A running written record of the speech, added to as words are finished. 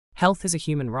Health is a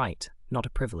human right, not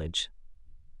a privilege.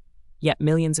 Yet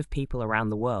millions of people around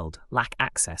the world lack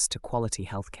access to quality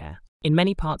healthcare. In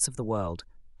many parts of the world,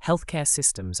 healthcare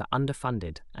systems are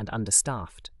underfunded and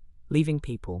understaffed, leaving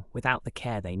people without the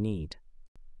care they need.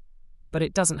 But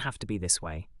it doesn't have to be this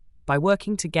way. By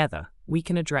working together, we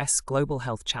can address global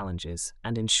health challenges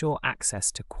and ensure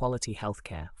access to quality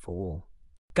healthcare for all.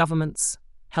 Governments,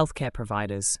 healthcare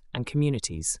providers, and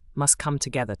communities must come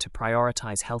together to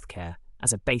prioritize healthcare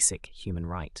as a basic human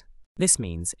right. This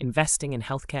means investing in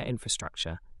healthcare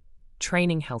infrastructure,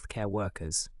 training healthcare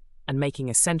workers, and making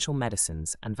essential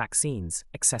medicines and vaccines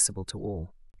accessible to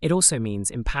all. It also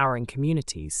means empowering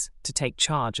communities to take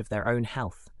charge of their own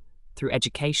health through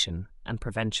education and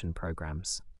prevention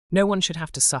programs. No one should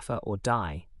have to suffer or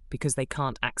die because they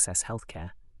can't access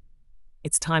healthcare.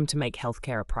 It's time to make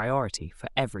healthcare a priority for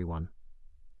everyone,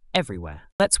 everywhere.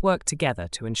 Let's work together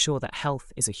to ensure that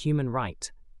health is a human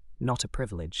right, not a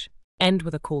privilege. End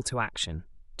with a call to action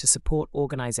to support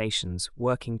organizations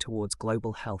working towards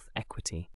global health equity.